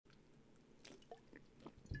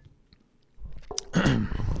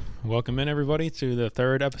Welcome in, everybody, to the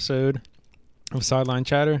third episode of Sideline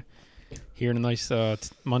Chatter. Here on a nice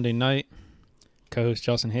Monday night. Co-host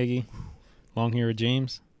Justin Hagee, along here with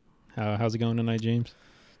James. How's it going tonight, James?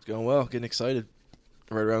 It's going well. Getting excited.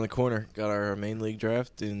 Right around the corner. Got our main league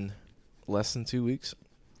draft in less than 2 weeks.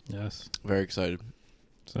 Yes. Very excited.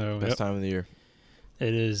 So Best time of the year.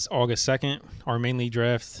 It is August 2nd. Our main league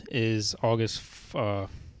draft is August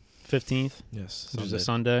 15th. Yes. Which is a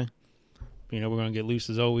Sunday. You know, we're going to get loose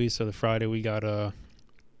as always. So the Friday we got to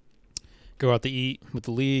go out to eat with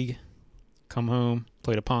the league, come home,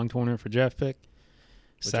 play the Pong tournament for draft pick.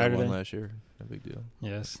 Which Saturday. I won last year. No big deal.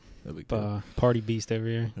 Yes. No big deal. Party beast over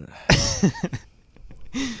here.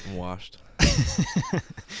 I'm washed.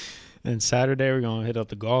 And Saturday we're going to hit up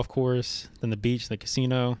the golf course, then the beach, the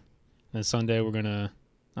casino. And Sunday we're going to,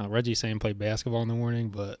 Reggie's saying play basketball in the morning,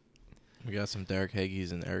 but. We got some Derek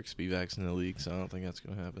Hagees and Eric Spivaks in the league, so I don't think that's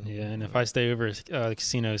going to happen. Yeah, and if I stay over at the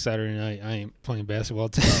casino Saturday night, I ain't playing basketball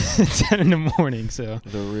till 10 in the morning. So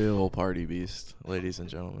The real party beast, ladies and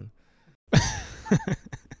gentlemen.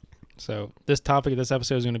 So this topic of this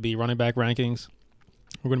episode is going to be running back rankings.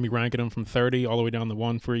 We're going to be ranking them from 30 all the way down to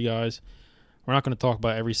 1 for you guys. We're not going to talk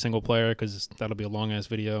about every single player because that'll be a long-ass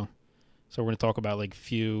video. So we're going to talk about like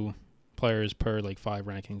few players per like 5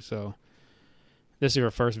 rankings. So this is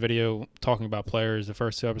our first video talking about players. The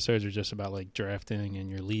first 2 episodes are just about like drafting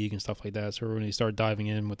and your league and stuff like that. So we're going to start diving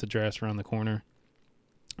in with the drafts around the corner.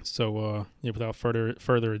 So without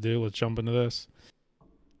further ado, let's jump into this.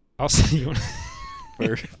 I'll see you.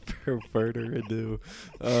 Further ado.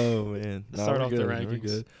 Oh, man. No, Start off the We're rankings.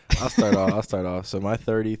 good. I'll start off. So my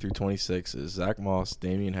 30 through 26 is Zach Moss,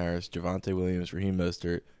 Damian Harris, Javonte Williams, Raheem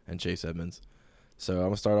Mostert, and Chase Edmonds. So I'm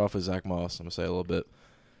going to start off with Zach Moss. I'm going to say a little bit.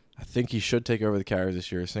 I think he should take over the carries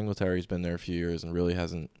this year. Singletary's been there a few years and really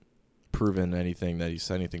hasn't proven anything that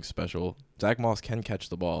he's anything special. Zach Moss can catch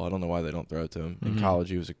the ball. I don't know why they don't throw it to him. In college,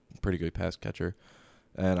 he was a pretty good pass catcher.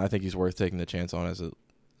 And I think he's worth taking the chance on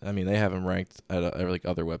they have him ranked at like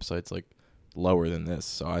other websites like lower than this.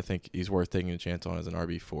 So I think he's worth taking a chance on as an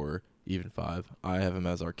RB4, even 5. I have him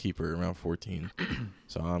as our keeper around 14.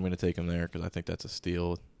 So I'm going to take him there because I think that's a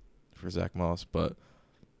steal for Zach Moss. But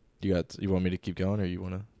you want me to keep going or you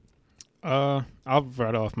want to? I'll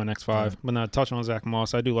write off my next 5. But not touching on Zach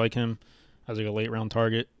Moss, I do like him as like a late round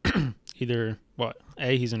target. He's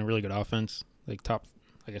in a really good offense, like top,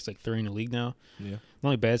 I guess like 3 in the league now. Yeah. The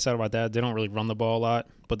only bad side about that, they don't really run the ball a lot.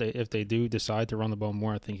 But if they do decide to run the ball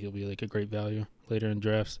more, I think he'll be like a great value later in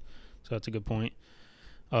drafts. So that's a good point.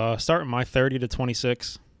 Starting my 30 to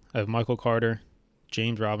 26, I have Michael Carter,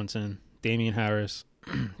 James Robinson, Damian Harris,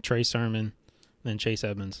 Trey Sermon, then Chase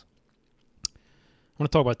Edmonds. I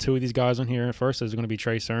want to talk about 2 of these guys on here. First is going to be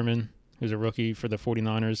Trey Sermon, who's a rookie for the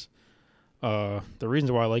 49ers. The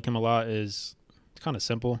reasons why I like him a lot is it's kind of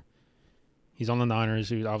simple. He's on the Niners,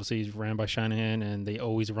 who obviously is ran by Shanahan, and they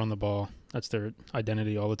always run the ball. That's their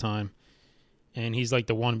identity all the time. And he's like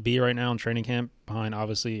the 1B right now in training camp behind,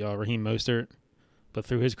 obviously, Raheem Mostert. But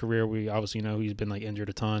through his career, we obviously know he's been like injured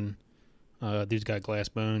a ton. Dude's got glass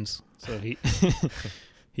bones. So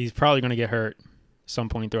he's probably going to get hurt some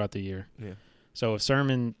point throughout the year. Yeah. So if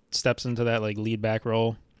Sermon steps into that like lead back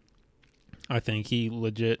role, I think he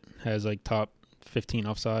legit has like top 15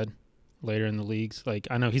 upside later in the leagues. Like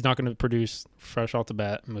I know he's not going to produce fresh off the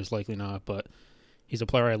bat, most likely not, but he's a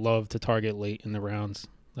player I love to target late in the rounds,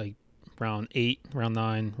 like round 8, round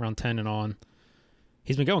 9, round 10 and on.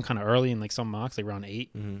 He's been going kind of early in like some mocks, like round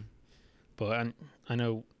 8. Mm-hmm. But I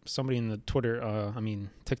know somebody in the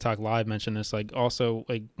TikTok live mentioned this, like also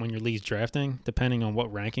like when your league's drafting, depending on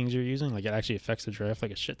what rankings you're using, like it actually affects the draft like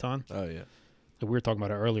a shit ton. Oh, yeah. Like we were talking about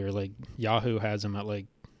it earlier, like Yahoo has him at like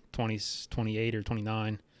 28 or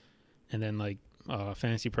 29, and then like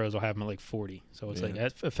Fantasy Pros will have him at like 40. So it's like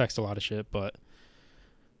it affects a lot of shit, but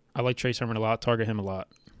I like Trey Sermon a lot, target him a lot.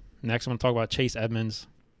 Next, I'm going to talk about Chase Edmonds.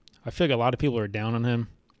 I feel like a lot of people are down on him.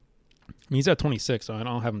 I mean, he's at 26, so I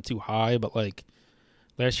don't have him too high, but like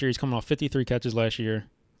last year, he's coming off 53 catches last year,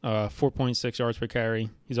 4.6 yards per carry.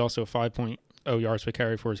 He's also 5.0 yards per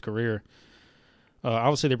carry for his career.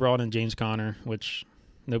 Obviously, they brought in James Conner, which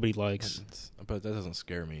nobody likes. But that doesn't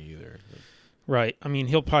scare me either. Right. I mean,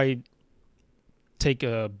 he'll probably take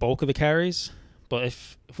a bulk of the carries, but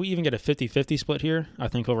if we even get a 50-50 split here, I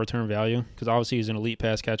think he'll return value because obviously he's an elite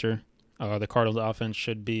pass catcher. The Cardinals offense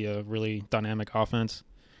should be a really dynamic offense.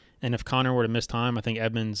 And if Conner were to miss time, I think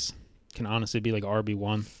Edmonds can honestly be like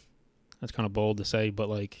RB1. That's kind of bold to say, but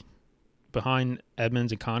like behind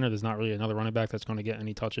Edmonds and Conner, there's not really another running back that's going to get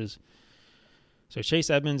any touches. So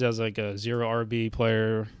Chase Edmonds as like a 0 RB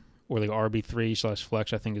player or like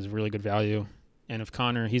RB3/flex, I think is really good value. And if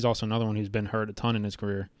Conner, he's also another one who's been hurt a ton in his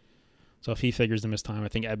career. So if he figures to miss time, I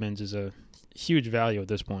think Edmonds is a huge value at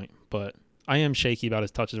this point. But I am shaky about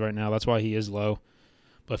his touches right now. That's why he is low.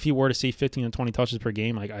 But if he were to see 15 and 20 touches per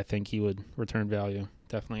game, I think he would return value.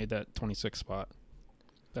 Definitely at that 26 spot.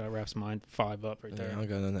 That wraps mine 5 up right there. I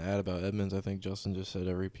got nothing to add about Edmonds. I think Justin just said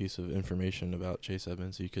every piece of information about Chase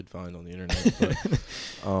Edmonds you could find on the internet. But,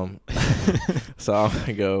 so I'm going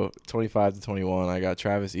to go 25 to 21. I got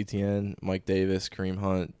Travis Etienne, Mike Davis, Kareem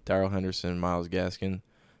Hunt, Darrell Henderson, Myles Gaskin. I'm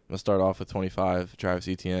going to start off with 25, Travis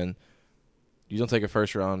Etienne. You don't take a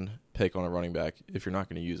first-round pick on a running back if you're not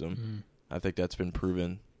going to use him. Mm-hmm. I think that's been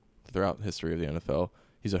proven throughout the history of the NFL.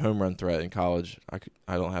 He's a home run threat in college.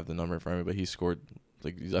 I don't have the number in front of me, but he scored –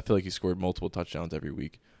 I feel like he scored multiple touchdowns every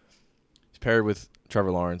week. He's paired with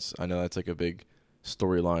Trevor Lawrence. I know that's like a big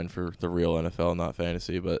storyline for the real NFL, not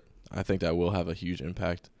fantasy, but I think that will have a huge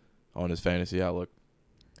impact on his fantasy outlook.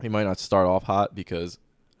 He might not start off hot because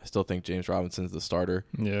I still think James Robinson's the starter.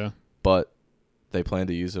 Yeah. But they plan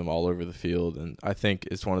to use him all over the field, and I think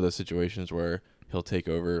it's one of those situations where he'll take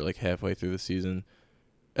over like halfway through the season.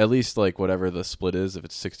 At least like whatever the split is, if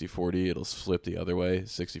it's 60-40, it'll flip the other way,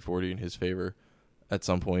 60-40 in his favor at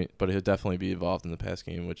some point, but he'll definitely be involved in the pass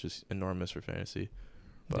game, which is enormous for fantasy.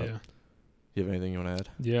 But yeah. You have anything you want to add?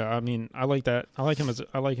 Yeah, I mean, I like that. I like him as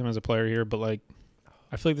a player here, but like,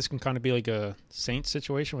 I feel like this can kind of be like a Saints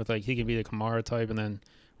situation with like he can be the Kamara type, and then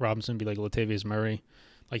Robinson be like Latavius Murray.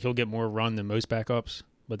 Like he'll get more run than most backups,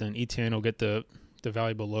 but then Etienne will get the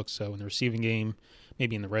valuable looks. So in the receiving game,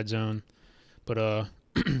 maybe in the red zone, but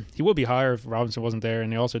he would be higher if Robinson wasn't there,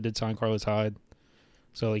 and they also did sign Carlos Hyde.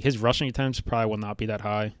 So like his rushing attempts probably will not be that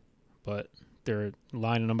high, but they're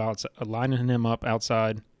lining him up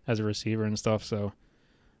outside as a receiver and stuff. So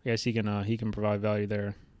I guess he can provide value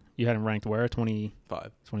there. You had him ranked where? 25.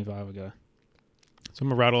 Okay. So I'm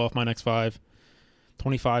gonna rattle off my next 5.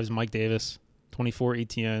 25 is Mike Davis, 24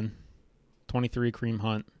 Etienne, 23 Kareem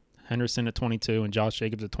Hunt, Henderson at 22, and Josh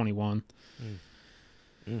Jacobs at 21.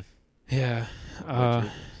 Yeah.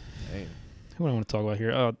 Who do I want to talk about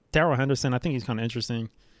here? Darrell Henderson, I think he's kind of interesting.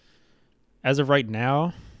 As of right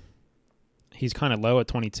now, he's kind of low at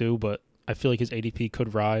 22, but I feel like his ADP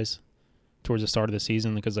could rise towards the start of the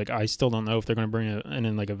season because like I still don't know if they're going to bring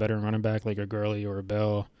in like a veteran running back like a Gurley or a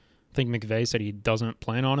Bell. I think McVay said he doesn't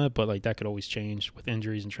plan on it, but like that could always change with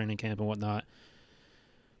injuries and training camp and whatnot.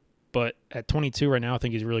 But at 22 right now, I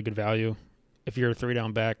think he's really good value. If you're a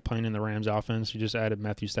 3-down back playing in the Rams offense, you just added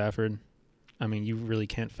Matthew Stafford. I mean, you really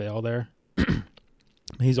can't fail there.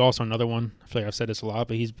 He's also another one. I feel like I've said this a lot,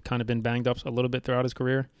 but he's kind of been banged up a little bit throughout his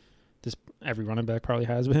career. Just every running back probably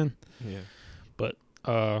has been. Yeah. But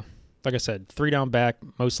like I said, 3-down back,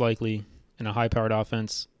 most likely in a high-powered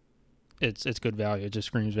offense, it's good value. It just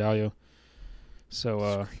screams value.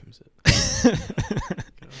 So,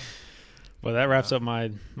 well, that wraps up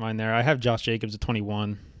mine there. I have Josh Jacobs at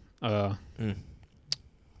 21. I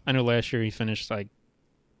know last year he finished like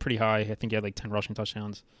pretty high. I think he had like 10 rushing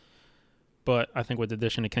touchdowns. But I think with the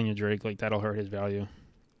addition of Kenyon Drake, like that'll hurt his value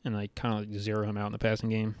and like kind of like zero him out in the passing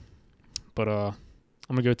game. But I'm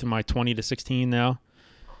gonna go to my 20 to 16 now.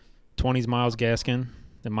 20 is Myles Gaskin,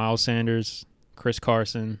 then Miles Sanders, Chris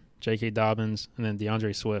Carson, J.K. Dobbins, and then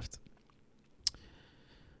DeAndre Swift.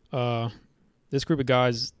 This group of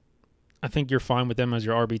guys, I think you're fine with them as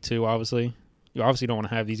your RB2. Obviously, you obviously don't want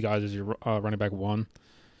to have these guys as your running back 1.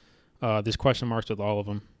 There's question marks with all of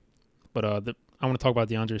them, but I want to talk about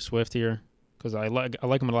DeAndre Swift here because I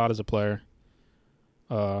like him a lot as a player.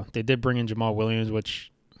 They did bring in Jamal Williams,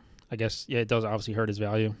 which I guess it does obviously hurt his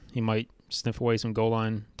value. He might sniff away some goal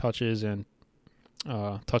line touches and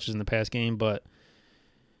touches in the pass game, but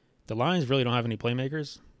the Lions really don't have any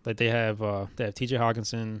playmakers. Like they have T.J.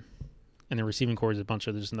 Hawkinson, and the receiving core is a bunch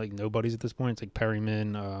of just like nobodies at this point. It's like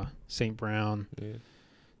Perryman, St. Brown. Yeah.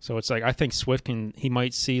 So it's like I think Swift he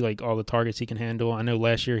might see like all the targets he can handle. I know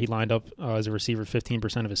last year he lined up as a receiver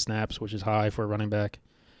 15% of his snaps, which is high for a running back.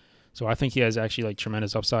 So I think he has actually like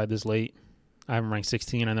tremendous upside this late. I have him ranked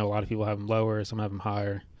 16. I know a lot of people have him lower, some have him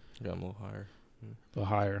higher. Yeah, I'm a little higher. A little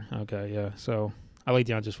higher. Okay, yeah. So I like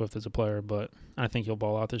DeAndre Swift as a player, but I think he'll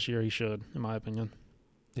ball out this year. He should, in my opinion.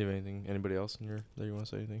 Do you have anybody else that you want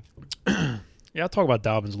to say anything? Yeah, I'll talk about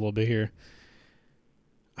Dobbins a little bit here.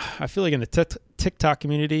 I feel like in the TikTok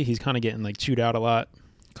community, he's kind of getting like chewed out a lot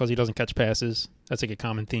because he doesn't catch passes. That's like a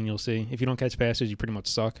common thing you'll see. If you don't catch passes, you pretty much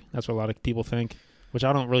suck. That's what a lot of people think, which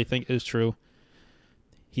I don't really think is true.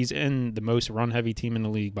 He's in the most run-heavy team in the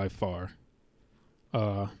league by far.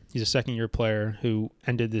 He's a second-year player who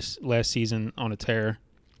ended this last season on a tear.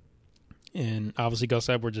 And obviously Gus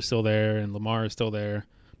Edwards is still there and Lamar is still there.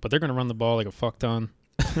 But they're going to run the ball like a fuck ton.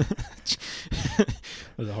 It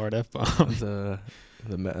was a hard F-bomb.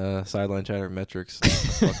 The sideline chatter metrics. A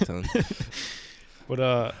fuck ton.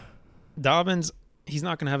 But Dobbins, he's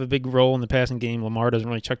not going to have a big role in the passing game. Lamar doesn't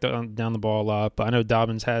really check down the ball a lot, but I know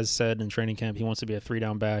Dobbins has said in training camp he wants to be a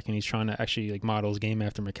 3-down back, and he's trying to actually model his game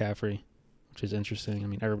after McCaffrey, which is interesting. I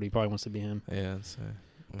mean, everybody probably wants to be him. Yeah,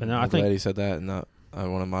 But no, I'm I think glad he said that, and not I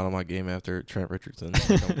want to model my game after Trent Richardson.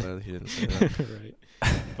 Like, I'm glad he didn't say that. Right.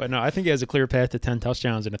 But no, I think he has a clear path to 10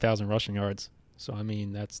 touchdowns and 1,000 rushing yards. So I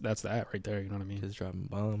mean, that's that right there. You know what I mean? Kids dropping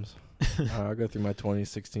bombs. I'll go through my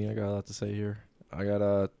 2016. I got a lot to say here. I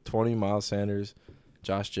got 20 Miles Sanders,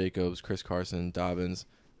 Josh Jacobs, Chris Carson, Dobbins,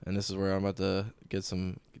 and this is where I'm about to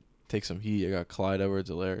take some heat. I got Clyde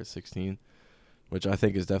Edwards-Helaire at 16, which I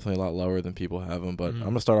think is definitely a lot lower than people have him. But I'm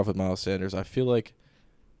gonna start off with Miles Sanders. I feel like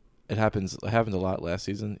it happened a lot last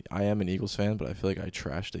season. I am an Eagles fan, but I feel like I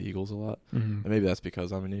trashed the Eagles a lot. And maybe that's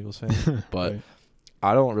because I'm an Eagles fan. But Right.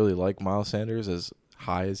 I don't really like Miles Sanders as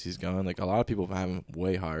high as he's gone. Like, a lot of people have him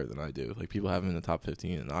way higher than I do. Like, people have him in the top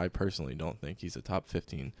 15, and I personally don't think he's a top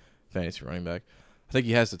 15 fantasy running back. I think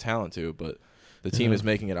he has the talent to, but the team is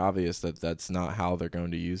making it obvious that that's not how they're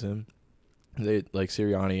going to use him. They like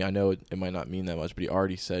Sirianni. I know it might not mean that much, but he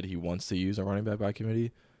already said he wants to use a running back by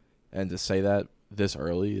committee, and to say that this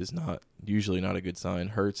early is usually not a good sign.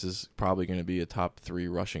 Hurts is probably going to be a top 3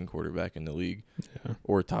 rushing quarterback in the league,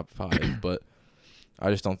 or top 5, but I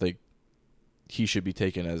just don't think he should be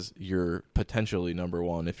taken as your potentially number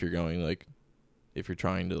 1 if you're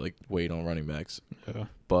trying to wait on running backs. Yeah.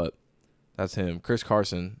 But that's him. Chris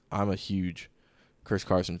Carson, I'm a huge Chris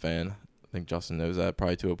Carson fan. I think Justin knows that,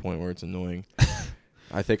 probably to a point where it's annoying.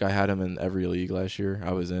 I think I had him in every league last year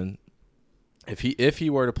I was in. If he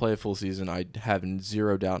were to play a full season, I'd have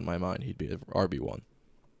zero doubt in my mind he'd be RB1.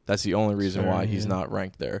 That's the only reason why he's not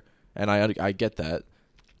ranked there. And I get that,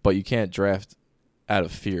 but you can't draft out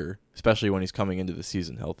of fear, especially when he's coming into the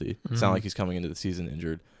season healthy. It's not like he's coming into the season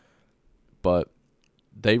injured. But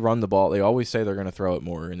they run the ball. They always say they're going to throw it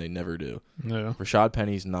more, and they never do. Yeah. Rashad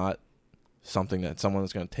Penny's not something that someone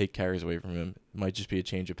that's going to take carries away from him. It might just be a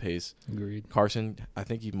change of pace. Agreed. Carson, I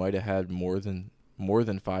think he might have had more than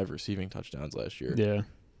 5 receiving touchdowns last year. Yeah.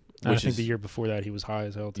 I think the year before that he was high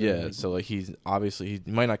as hell too. Yeah, so he's obviously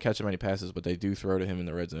he might not catch that many passes, but they do throw to him in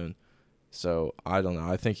the red zone. So I don't know.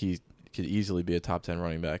 I think he could easily be a top 10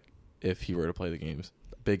 running back if he were to play the games.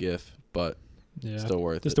 Big if, but still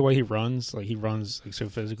worth it. Just the way he runs, he runs so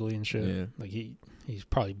physically and shit. Yeah. He's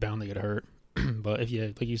probably bound to get hurt. But if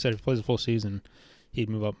like you said, if he plays a full season, he'd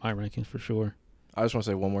move up my rankings for sure. I just want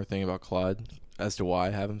to say one more thing about Clyde as to why I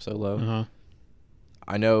have him so low. Uh-huh.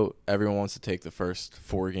 I know everyone wants to take the first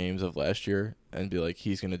 4 games of last year and be like,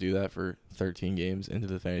 he's going to do that for 13 games into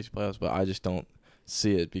the fantasy playoffs, but I just don't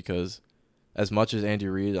see it because as much as Andy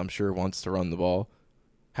Reid, I'm sure, wants to run the ball,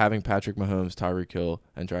 having Patrick Mahomes, Tyreek Hill,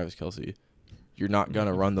 and Travis Kelce, you're not going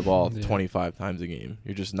to run the ball 25 times a game.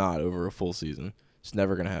 You're just not over a full season. It's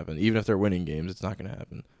never going to happen. Even if they're winning games, it's not going to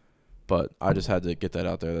happen. But I just had to get that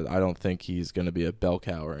out there that I don't think he's going to be a bell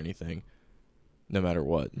cow or anything. No matter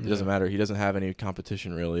what. It doesn't matter. He doesn't have any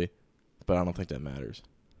competition, really, but I don't think that matters.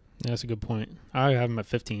 Yeah, that's a good point. I have him at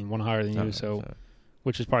 15, one higher than you,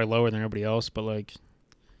 which is probably lower than everybody else. But,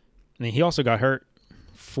 he also got hurt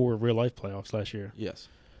for real-life playoffs last year. Yes.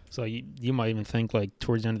 So you might even think,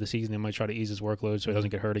 towards the end of the season, they might try to ease his workload so he doesn't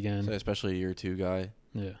get hurt again. So especially a year 2 guy.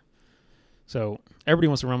 Yeah. So everybody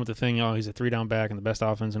wants to run with the thing, he's a 3-down back and the best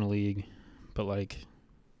offense in the league. But,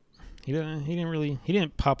 he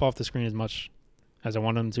didn't pop off the screen as much as I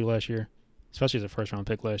wanted him to last year, especially as a first-round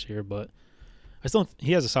pick last year. But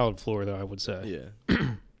he has a solid floor, though, I would say.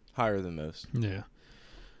 Yeah. Higher than most. Yeah.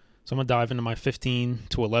 So I'm going to dive into my 15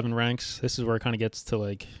 to 11 ranks. This is where it kind of gets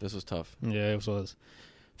to, This was tough. Yeah, it was.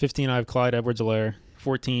 15, I have Clyde Edwards-Helaire.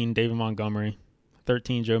 14, David Montgomery.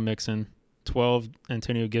 13, Joe Mixon. 12,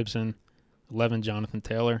 Antonio Gibson. 11, Jonathan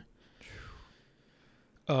Taylor.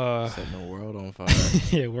 Setting the world on fire.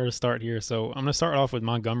 Yeah, where to start here? So I'm going to start off with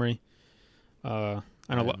Montgomery. I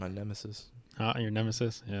know my nemesis. Your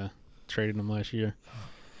nemesis? Yeah. Traded him last year.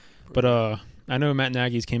 But I know Matt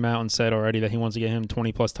Nagy's came out and said already that he wants to get him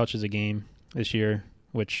 20-plus touches a game this year,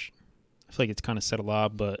 which I feel like it's kind of said a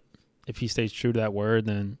lot, but if he stays true to that word,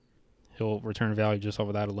 then he'll return value just off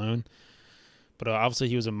of that alone. But obviously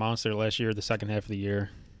he was a monster last year, the second half of the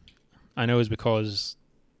year. I know it's because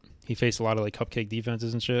he faced a lot of cupcake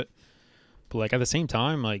defenses and shit. But at the same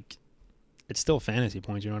time, it's still fantasy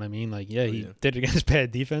points, you know what I mean? He did it against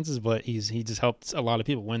bad defenses, but he just helped a lot of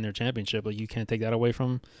people win their championship. You can't take that away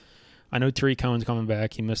from him. I know Tariq Cohen's coming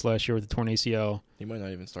back. He missed last year with the torn ACL. He might not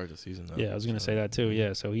even start the season, though. Yeah, I was going to say that, too.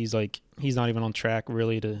 Yeah, so he's not even on track,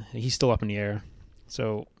 really. He's still up in the air.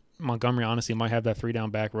 So Montgomery, honestly, might have that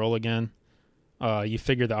 3-down back role again. You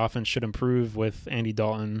figure the offense should improve with Andy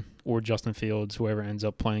Dalton or Justin Fields, whoever ends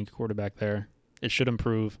up playing quarterback there. It should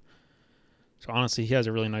improve. So, honestly, he has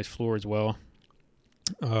a really nice floor as well.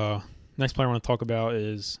 Next player I want to talk about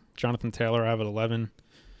is Jonathan Taylor. I have at 11.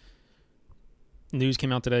 News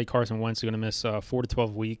came out today. Carson Wentz is going to miss 4 to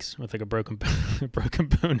 12 weeks with like a broken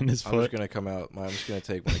bone in his foot. I'm just going to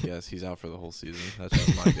take my guess. He's out for the whole season. That's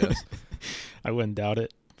just my guess. I wouldn't doubt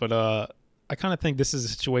it. But I kind of think this is a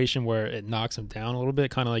situation where it knocks him down a little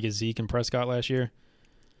bit, kind of like a Zeke and Prescott last year.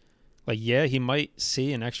 Like, yeah, he might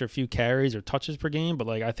see an extra few carries or touches per game, but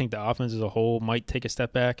like I think the offense as a whole might take a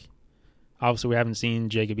step back. Obviously, we haven't seen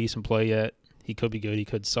Jacob Eason play yet. He could be good. He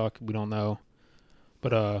could suck. We don't know.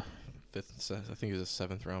 But I think he was a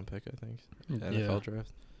 7th round pick. I think NFL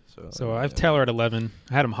draft. So I have Taylor at 11.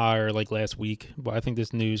 I had him higher like last week, but I think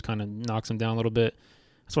this news kind of knocks him down a little bit.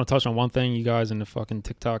 I just want to touch on one thing, you guys in the fucking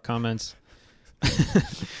TikTok comments.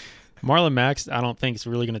 Marlon Mack, I don't think it's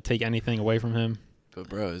really going to take anything away from him. But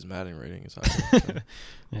bro, his Madden rating is high.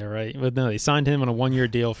 Yeah, right. But no, they signed him on a 1-year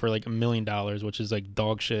deal for like $1 million, which is like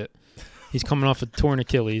dog shit. He's coming off a torn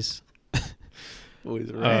Achilles.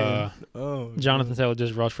 Jonathan Taylor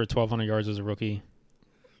just rushed for 1,200 yards as a rookie.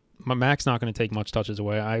 Mack's not going to take much touches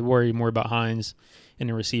away. I worry more about Hines in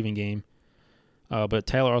the receiving game. But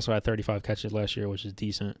Taylor also had 35 catches last year, which is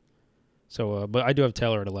decent. So, but I do have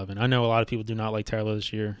Taylor at 11. I know a lot of people do not like Taylor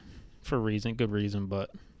this year for good reason, but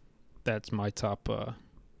that's my top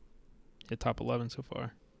 11 so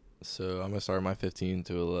far. So I'm going to start my 15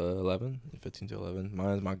 to 11.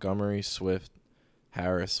 Mine is Montgomery, Swift,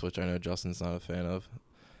 Harris, which I know Justin's not a fan of,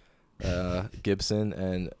 Gibson,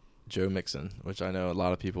 and Joe Mixon, which I know a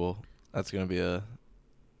lot of people, that's going to be a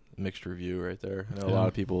mixed review right there. I know a lot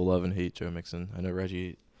of people love and hate Joe Mixon. I know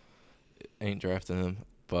Reggie ain't drafting him,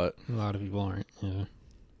 but a lot of people aren't. Yeah.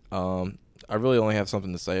 I really only have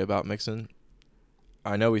something to say about Mixon.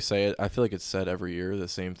 I know we say it. I feel like it's said every year, the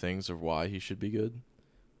same things of why he should be good.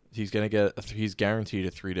 He's guaranteed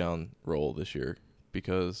a 3-down role this year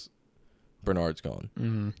because Bernard's gone.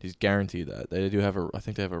 Mm-hmm. He's guaranteed that. They do have I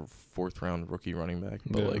think they have a 4th round rookie running back,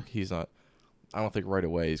 but like he's not. I don't think right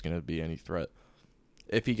away he's going to be any threat.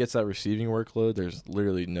 If he gets that receiving workload, there's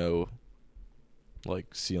literally no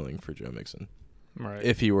like ceiling for Joe Mixon. Right.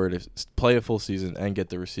 If he were to play a full season and get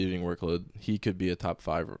the receiving workload, he could be a top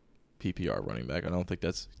 5 PPR running back. I don't think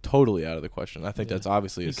that's totally out of the question. I think that's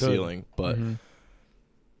obviously a ceiling, but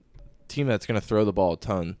team that's going to throw the ball a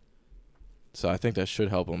ton. So I think that should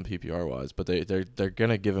help him PPR wise, but they're going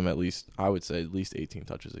to give him at least 18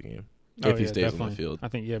 touches a game if he stays on the field. I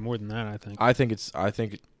think more than that, I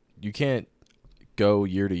think you can't go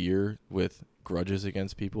year to year with grudges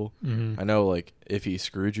against people. Mm-hmm. I know like if he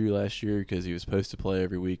screwed you last year because he was supposed to play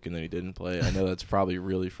every week and then he didn't play, I know that's probably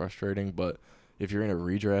really frustrating, but if you're in a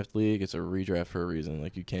redraft league, it's a redraft for a reason.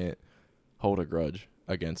 Like you can't hold a grudge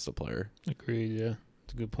against a player. Agreed, yeah.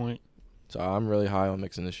 It's a good point. So I'm really high on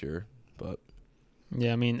Mixon this year, but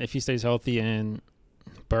yeah, I mean, if he stays healthy and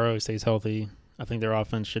Burrow stays healthy, I think their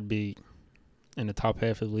offense should be in the top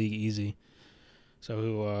half of the league easy.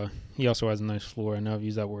 So he also has a nice floor. I know I've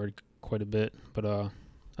used that word quite a bit, but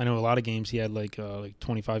I know a lot of games he had like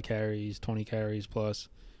 25 carries, 20 carries plus.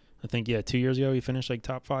 I think 2 years ago he finished like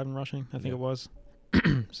top 5 in rushing. I think it was.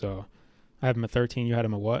 So I have him at 13. You had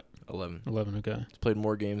him at what? 11. 11. Okay. He's played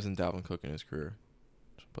more games than Dalvin Cook in his career.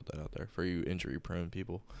 Just put that out there for you injury-prone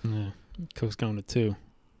people. Yeah, Cook's going to 2.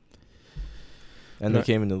 And they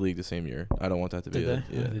came in the league the same year. I don't want that to be I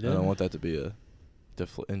don't want that to be a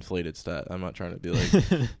inflated stat. I'm not trying to be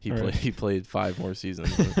like he played 5 more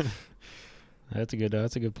seasons. That's a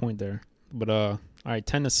good point there. But all right,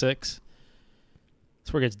 10 to 6.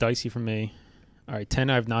 That's where it gets dicey for me. All right, 10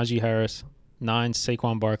 I have Najee Harris, 9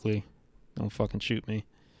 Saquon Barkley. Don't fucking shoot me.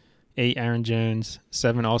 8 Aaron Jones,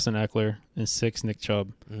 7 Austin Eckler, and 6 Nick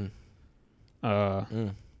Chubb.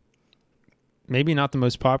 Maybe not the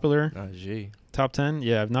most popular. Najee. Top 10?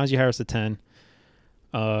 Yeah, I have Najee Harris at 10.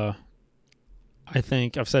 I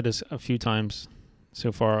think I've said this a few times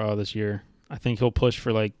so far this year. I think he'll push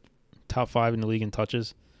for like top 5 in the league in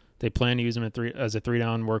touches. They plan to use him as a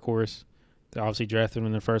 3-down workhorse. They obviously drafted him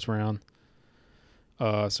in the first round.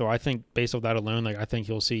 So I think based off that alone, like I think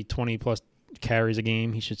he'll see 20 plus carries a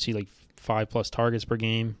game. He should see like 5 plus targets per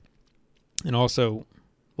game. And also,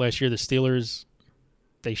 last year the Steelers,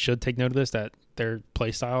 they should take note of this, that their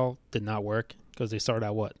play style did not work because they started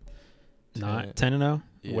at what? 10-0,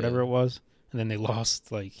 whatever it was. And then they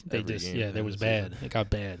lost, like, it was bad. It got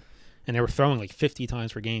bad. And they were throwing like 50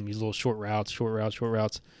 times per game, these little short routes.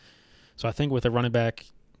 So I think with a running back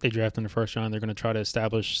they draft in the first round, they're going to try to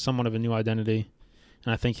establish somewhat of a new identity.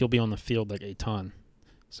 And I think he'll be on the field like a ton.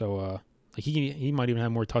 So Like he might even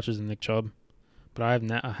have more touches than Nick Chubb. But I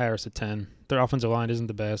have Harris at 10. Their offensive line isn't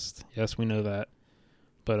the best. Yes, we know that.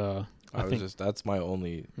 But I think that's my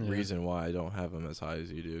only reason why I don't have him as high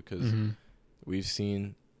as you do, because we've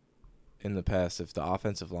seen in the past, if the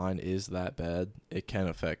offensive line is that bad, it can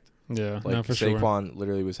affect. Yeah, like no, for Saquon sure.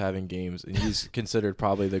 literally was having games, and he's considered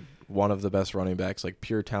probably one of the best running backs, like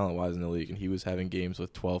pure talent wise in the league, and he was having games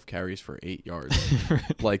with 12 carries for 8 yards.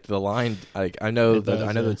 Like the line, like I know that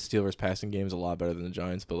Steelers passing game is a lot better than the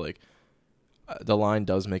Giants, but like the line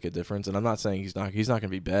does make a difference. And I'm not saying he's not going to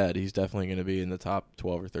be bad. He's definitely going to be in the top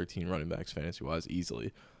 12 or 13 running backs fantasy wise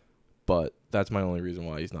easily. But that's my only reason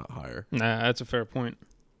why he's not higher. Nah, that's a fair point.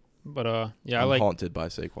 But yeah, I'm haunted by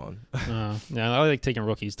Saquon. Yeah, I like taking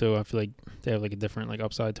rookies too. I feel like they have like a different like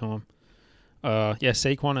upside to them. Yeah,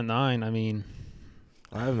 Saquon at 9. I mean,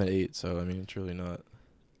 I have him at 8, so I mean it's really not.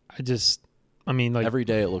 Like every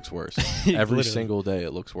day it looks worse. Every single day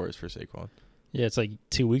it looks worse for Saquon. Yeah, it's like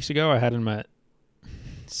 2 weeks ago I had him at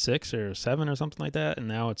 6 or 7 or something like that, and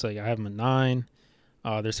now it's like I have him at 9.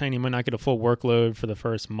 They're saying he might not get a full workload for the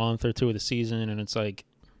first month or two of the season, and it's like,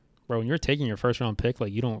 bro, when you're taking your first round pick,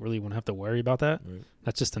 like you don't really want to have to worry about that. Right.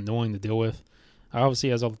 That's just annoying to deal with. Obviously,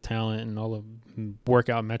 he has all the talent and all the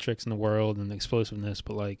workout metrics in the world and the explosiveness,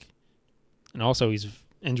 but like, and also he's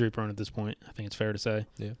injury prone at this point. I think it's fair to say.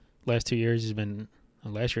 Yeah. Last 2 years he's been.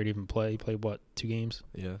 Last year he didn't even play. He played what, 2 games?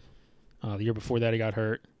 Yeah. The year before that he got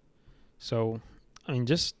hurt. So, I mean,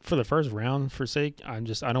 just for the first round for sake, I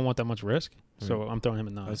don't want that much risk. So I'm throwing him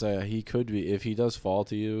at 9. I say he could be, if he does fall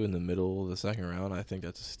to you in the middle of the second round, I think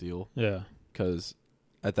that's a steal. Yeah. Because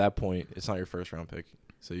at that point, it's not your first round pick,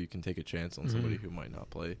 so you can take a chance on somebody who might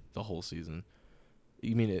not play the whole season.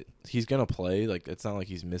 You mean he's gonna play? Like it's not like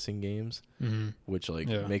he's missing games, which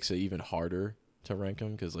makes it even harder to rank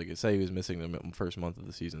him. Because like say he was missing the first month of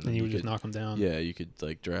the season, then you would just knock him down. Yeah, you could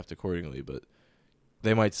like draft accordingly, but.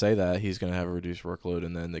 They might say that he's going to have a reduced workload,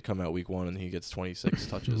 and then they come out week 1 and he gets 26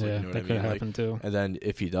 touches. Yeah, like, you know that could happen too. And then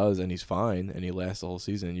if he does and he's fine and he lasts the whole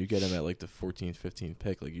season, you get him at like the 14th, 15th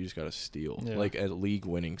pick. Like you just got to steal, like a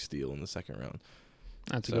league-winning steal in the second round.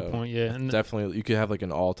 That's a good point. Yeah, and definitely you could have like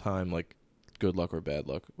an all-time like good luck or bad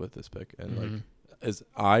luck with this pick. And like, as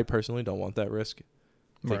I personally don't want that risk.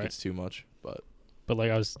 I think it's too much, but like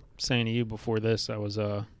I was saying to you before this, I was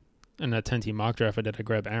in that 10-team mock draft I did, I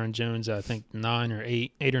grabbed Aaron Jones at I think 9 or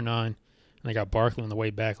 8 or 9, and I got Barkley on the way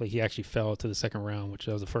back. Like he actually fell to the second round, which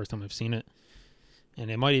was the first time I've seen it, and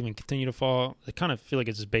it might even continue to fall. I kind of feel like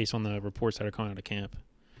it's just based on the reports that are coming out of camp.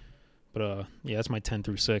 But yeah, that's my 10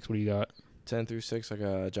 through 6. What do you got? 10 through 6, I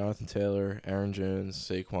got Jonathan Taylor, Aaron Jones,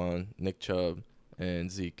 Saquon, Nick Chubb, and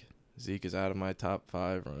Zeke. Zeke is out of my top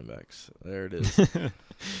 5 running backs. There it is.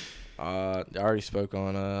 I already spoke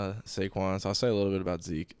on Saquon, so I'll say a little bit about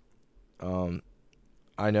Zeke.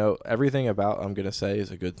 I know everything about I'm going to say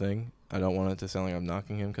is a good thing. I don't want it to sound like I'm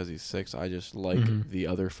knocking him because he's 6. I just like the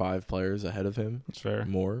other 5 players ahead of him. That's fair.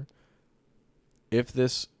 More. If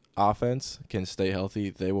this offense can stay healthy,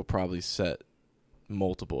 they will probably set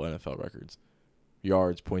multiple NFL records.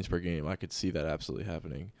 Yards, points per game. I could see that absolutely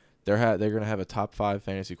happening. They're going to have a top 5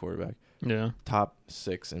 fantasy quarterback. Yeah. Top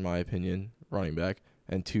 6, in my opinion, running back.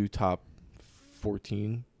 And 2 top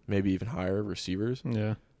 14, maybe even higher receivers.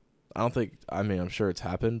 Yeah. I'm sure it's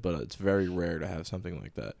happened, but it's very rare to have something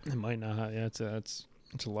like that. It might not. Yeah, it's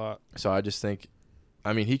a lot. So I just think,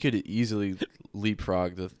 he could easily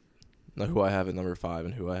leapfrog who I have at number 5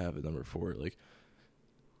 and who I have at number 4. Like,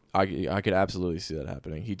 I could absolutely see that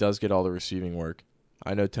happening. He does get all the receiving work.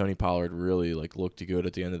 I know Tony Pollard really looked good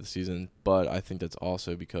at the end of the season, but I think that's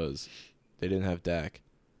also because they didn't have Dak.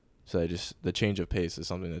 So the change of pace is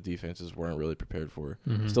something that defenses weren't really prepared for.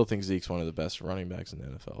 Still think Zeke's one of the best running backs in the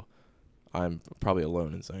NFL. I'm probably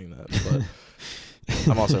alone in saying that, but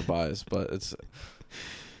I'm also biased. But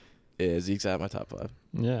Zeke's at my top 5.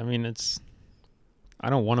 Yeah, I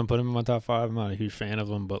don't want to put him in my top 5. I'm not a huge fan of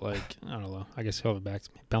him, but I don't know. I guess he'll have a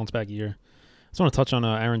bounce back year. I just want to touch on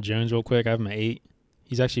Aaron Jones real quick. I have him at 8.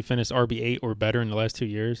 He's actually finished RB8 or better in the last 2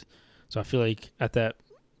 years. So I feel like at that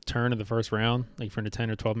turn of the first round, like for the 10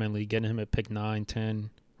 or 12 man league, getting him at pick 9, 10,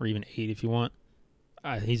 or even 8 if you want.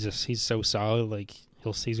 He's so solid. Like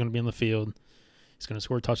he's going to be on the field. He's going to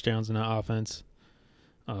score touchdowns in that offense.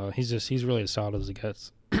 He's really as solid as it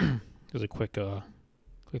gets. There's a quick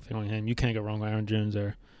thing on him. You can't go wrong with Aaron Jones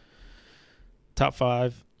there. Top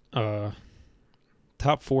 5,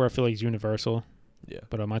 top 4. I feel like is universal. Yeah.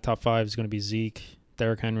 But my top 5 is going to be Zeke,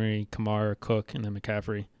 Derrick Henry, Kamara, Cook, and then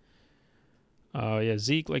McCaffrey. Yeah,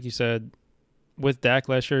 Zeke, like you said, with Dak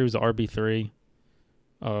last year, he was the RB3.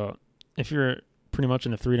 If you're pretty much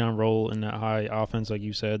in a 3-down role in that high offense, like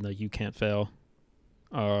you said, like you can't fail.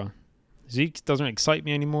 Zeke doesn't excite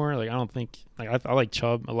me anymore. Like I don't think like I like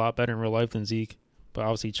Chubb a lot better in real life than Zeke, but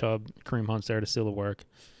obviously Chubb, Kareem Hunt's there to steal the work.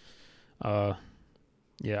 Yeah,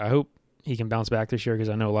 I hope he can bounce back this year because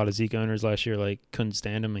I know a lot of Zeke owners last year like couldn't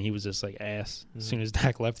stand him and he was just like ass. As soon as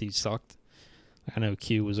Dak left, he sucked. I know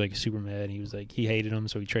Q was like super mad. He was like he hated him,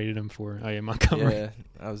 so he traded him for Montgomery. Yeah,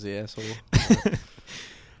 I was the asshole.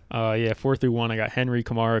 Yeah, 4 through 1. I got Henry,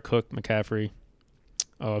 Kamara, Cook, McCaffrey.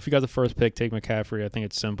 If you got the first pick, take McCaffrey. I think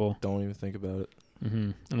it's simple. Don't even think about it.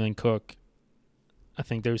 And then Cook. I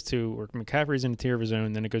think those two, or McCaffrey's in the tier of his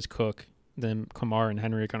own, then it goes Cook. Then Kamara and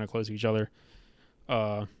Henry are kind of close to each other.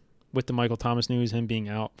 With the Michael Thomas news, him being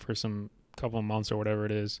out for some couple of months or whatever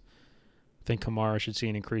it is, I think Kamara should see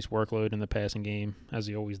an increased workload in the passing game, as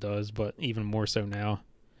he always does, but even more so now.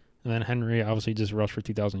 And then Henry obviously just rushed for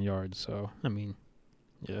 2,000 yards. So, I mean,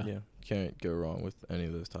 yeah. Yeah, can't go wrong with any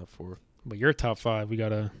of those top 4. But your top 5, we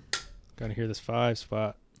gotta hear this 5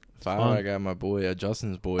 spot. 5, fun. I got my boy,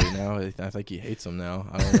 Justin's boy now. I think he hates him now.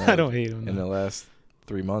 I don't know. I don't hate him. In the last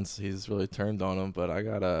 3 months, he's really turned on him. But I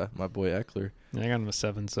got my boy Eckler. Yeah, I got him a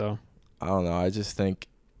 7, so. I don't know. I just think,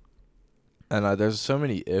 and there's so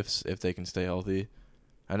many ifs if they can stay healthy.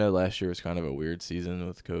 I know last year was kind of a weird season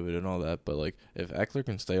with COVID and all that, but like if Eckler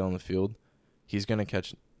can stay on the field, he's gonna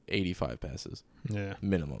catch 85 passes. Yeah.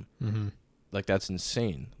 Minimum. Like that's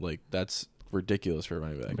insane. Like that's ridiculous for a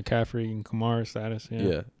running back. McCaffrey and Kamara status.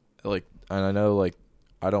 Yeah. Like, and I know like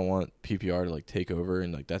I don't want PPR to like take over,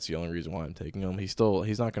 and like that's the only reason why I'm taking him. He's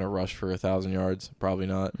not gonna rush for 1,000 yards, probably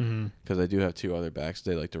not, because I do have 2 other backs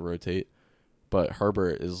they like to rotate. But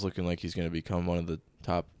Herbert is looking like he's gonna become one of the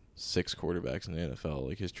top 6 quarterbacks in the NFL.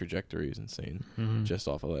 Like his trajectory is insane, just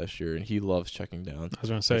off of last year, and he loves checking down. I was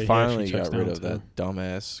gonna say I finally got rid of that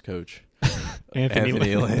dumbass coach, Anthony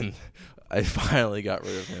Lynn. I finally got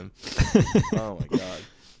rid of him. Oh my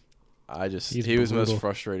god, he was the most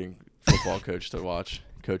frustrating football coach to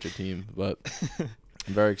coach a team, but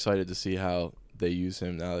I'm very excited to see how they use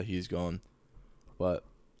him now that he's gone. But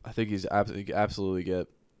I think he absolutely get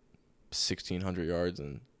 1,600 yards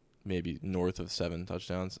and maybe north of 7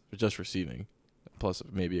 touchdowns just receiving, plus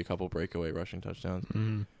maybe a couple breakaway rushing touchdowns.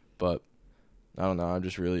 But I don't know. I'm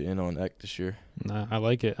just really in on Eck this year. Nah, I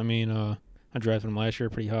like it. I mean, I drafted him last year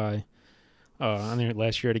pretty high. I think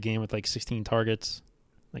last year had a game with like 16 targets,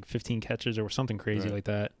 like 15 catches or something crazy like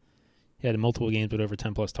that. He had multiple games with over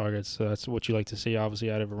 10 plus targets, so that's what you like to see,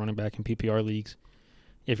 obviously, out of a running back in PPR leagues.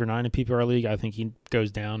 If you're not in a PPR league, I think he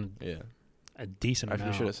goes down a decent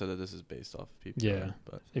amount. I should have said that this is based off of PPR. Yeah,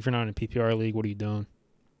 but if you're not in a PPR league, what are you doing?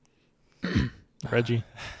 Reggie.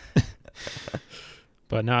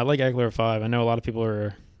 But no, I like Eckler at 5. I know a lot of people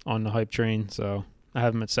are on the hype train, so I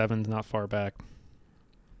have him at 7, not far back.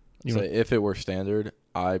 So if it were standard,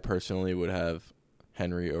 I personally would have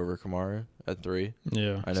Henry over Kamara at 3.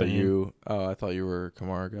 Yeah. I know you. Oh, I thought you were a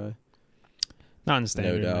Kamara guy. Not in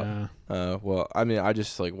standard. No doubt. Well, I mean, I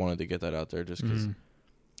just like wanted to get that out there just because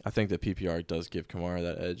I think that PPR does give Kamara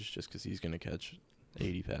that edge just because he's going to catch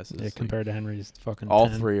 80 passes. Yeah, compared to Henry's fucking all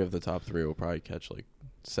 10. 3 of the top 3 will probably catch like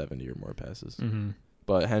 70 or more passes.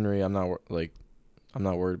 But Henry, I'm not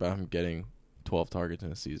worried about him getting 12 targets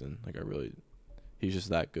in a season. Like he's just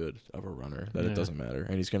that good of a runner that it doesn't matter.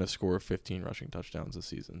 And he's going to score 15 rushing touchdowns this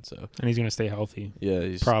season. So and he's going to stay healthy. Yeah,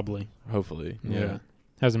 he's probably. Hopefully. Yeah.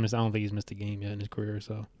 Hasn't missed. I don't think he's missed a game yet in his career.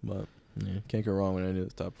 So. But can't go wrong with any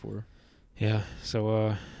of the top 4. Yeah.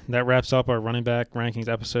 So that wraps up our running back rankings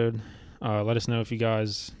episode. Let us know if you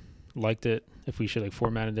guys liked it. If we should like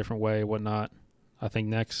format it a different way, whatnot. I think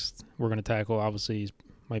next we're going to tackle obviously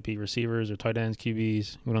might be receivers or tight ends,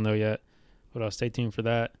 QBs. We don't know yet. But stay tuned for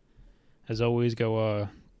that. As always, go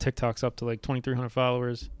TikTok's up to like 2,300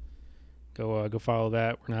 followers. Go follow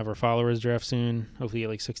that. We're gonna have our followers draft soon. Hopefully, get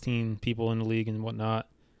like 16 people in the league and whatnot.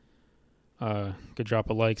 Go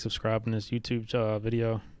drop a like, subscribe in this YouTube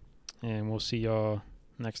video, and we'll see y'all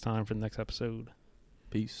next time for the next episode.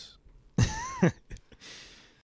 Peace.